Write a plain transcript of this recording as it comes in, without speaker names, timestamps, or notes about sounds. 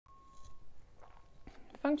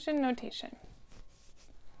function notation.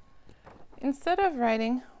 Instead of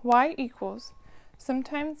writing y equals,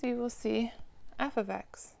 sometimes you will see f of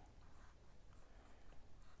x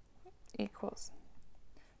equals.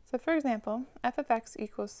 So for example, f of x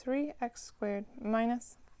equals 3x squared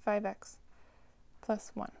minus 5x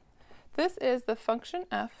plus 1. This is the function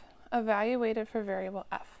f evaluated for variable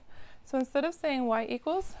f. So instead of saying y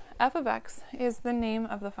equals, f of x is the name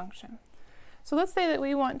of the function. So let's say that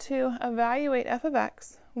we want to evaluate f of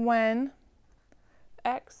x when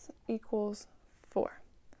x equals 4.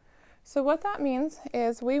 So what that means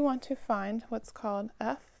is we want to find what's called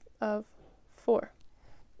f of 4.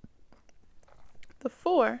 The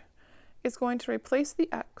 4 is going to replace the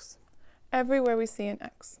x everywhere we see an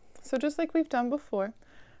x. So just like we've done before,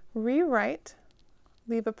 rewrite,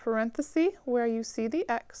 leave a parenthesis where you see the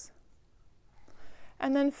x,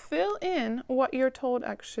 and then fill in what you're told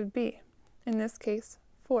x should be. In this case,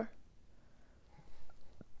 4.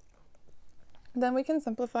 Then we can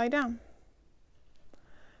simplify down.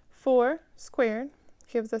 4 squared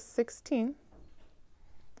gives us 16.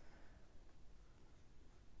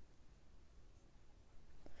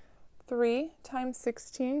 3 times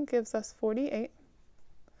 16 gives us 48.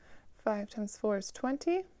 5 times 4 is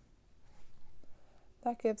 20.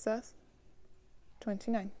 That gives us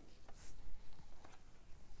 29.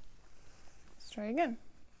 Let's try again.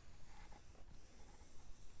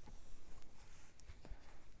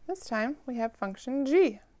 This time we have function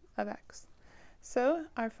g of x. So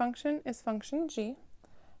our function is function g,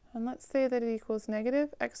 and let's say that it equals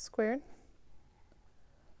negative x squared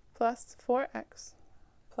plus 4x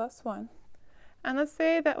plus 1. And let's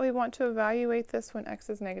say that we want to evaluate this when x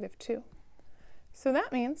is negative 2. So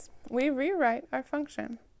that means we rewrite our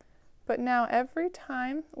function, but now every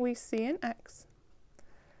time we see an x,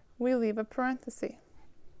 we leave a parenthesis.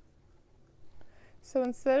 So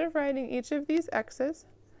instead of writing each of these x's,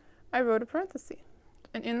 I wrote a parenthesis,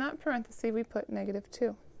 and in that parenthesis we put negative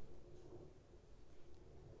 2.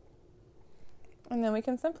 And then we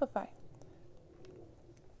can simplify.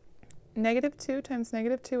 Negative 2 times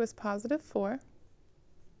negative 2 is positive 4.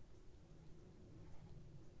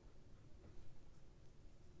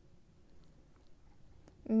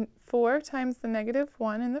 N 4 times the negative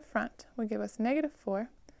 1 in the front will give us negative 4.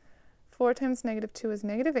 4 times negative 2 is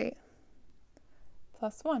negative 8,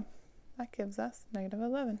 plus 1. That gives us negative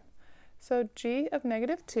 11. So g of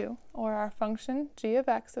negative 2, or our function g of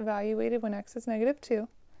x evaluated when x is negative 2,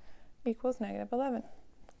 equals negative 11.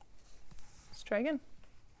 Let's try again.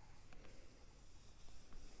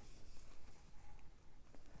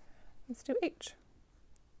 Let's do h.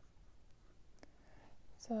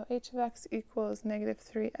 So h of x equals negative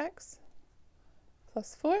 3x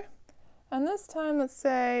plus 4. And this time, let's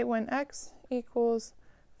say when x equals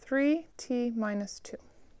 3t minus 2.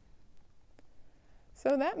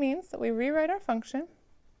 So that means that we rewrite our function,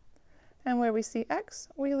 and where we see x,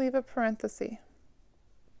 we leave a parenthesis.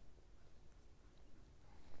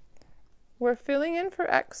 We're filling in for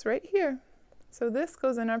x right here, so this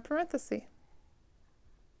goes in our parenthesis.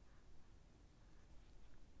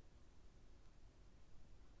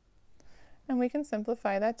 And we can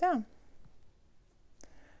simplify that down.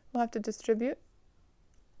 We'll have to distribute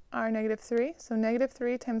our negative 3. So negative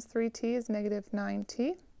 3 times 3t is negative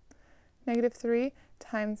 9t. Negative 3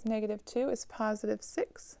 times negative 2 is positive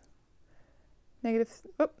 6.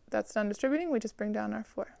 That's done distributing. We just bring down our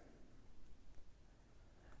 4.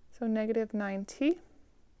 So negative 9t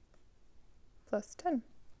plus 10.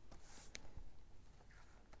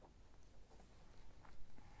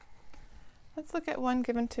 Let's look at one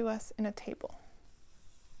given to us in a table.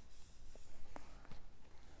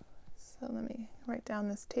 So let me write down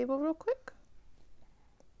this table real quick.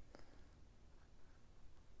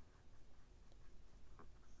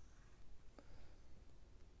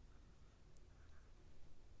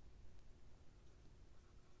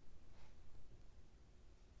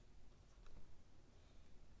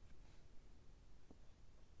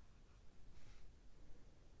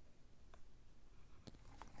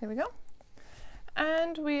 Here we go.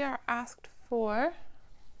 And we are asked for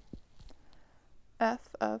f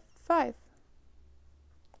of 5.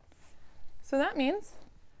 So that means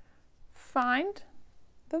find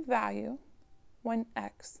the value when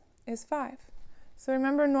x is 5. So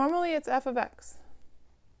remember, normally it's f of x.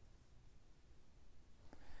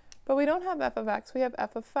 But we don't have f of x, we have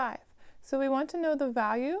f of 5. So we want to know the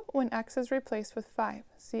value when x is replaced with 5.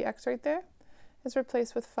 See x right there is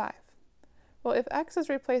replaced with 5. Well, if x is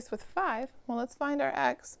replaced with 5, well, let's find our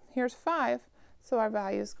x. Here's 5, so our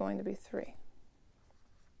value is going to be 3.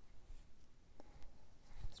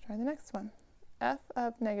 Let's try the next one. F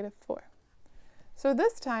of negative 4. So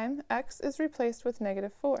this time, x is replaced with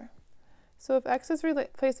negative 4. So if x is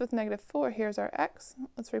replaced with negative 4, here's our x.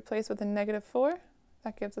 Let's replace with a negative 4.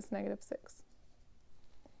 That gives us negative 6.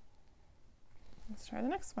 Let's try the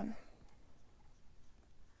next one.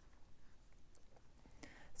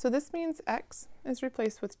 So this means x is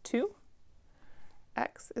replaced with 2.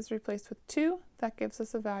 X is replaced with 2. That gives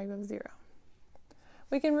us a value of 0.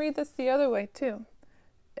 We can read this the other way too.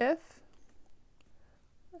 If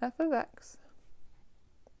f of x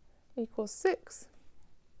equals 6,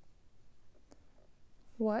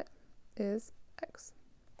 what is x?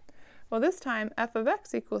 Well, this time f of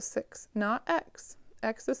x equals 6, not x.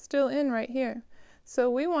 X is still in right here. So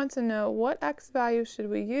we want to know what x value should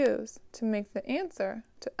we use to make the answer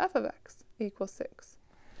to f of x equal 6.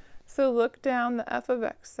 So look down the f of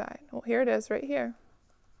x side. Well, here it is right here.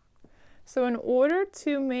 So in order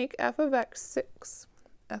to make f of x 6,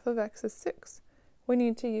 f of x is 6, we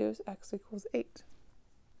need to use x equals 8.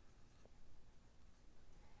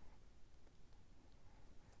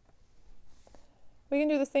 We can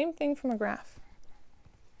do the same thing from a graph.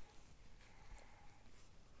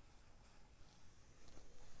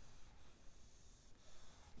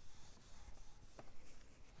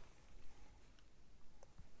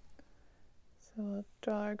 So we'll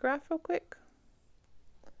draw our graph real quick.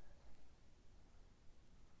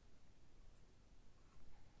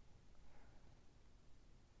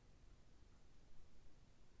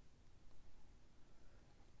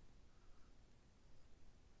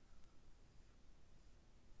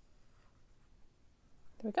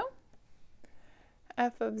 There we go.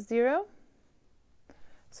 F of 0.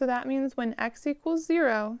 So that means when x equals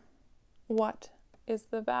 0, what is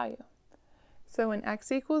the value? So when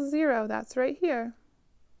x equals 0, that's right here,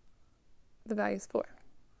 the value is 4.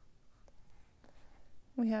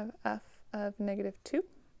 We have f of negative 2.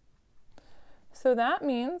 So that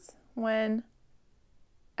means when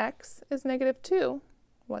x is negative 2,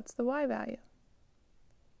 what's the y value?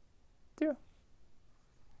 0.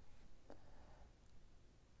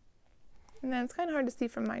 And then it's kind of hard to see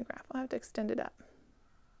from my graph. I'll have to extend it up.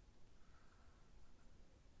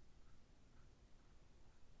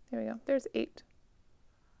 There we go. There's 8.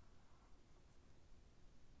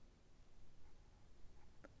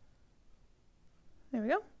 There we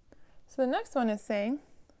go. So the next one is saying,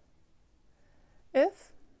 if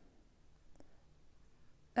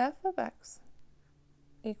f of x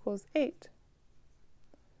equals 8,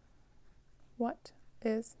 what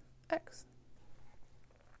is x?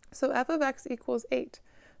 So f of x equals 8.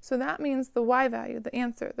 So that means the y value, the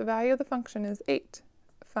answer, the value of the function is 8.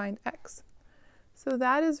 Find x. So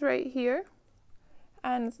that is right here.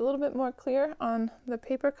 And it's a little bit more clear on the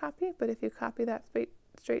paper copy, but if you copy that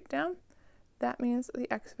straight down, that means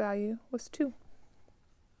the x value was 2.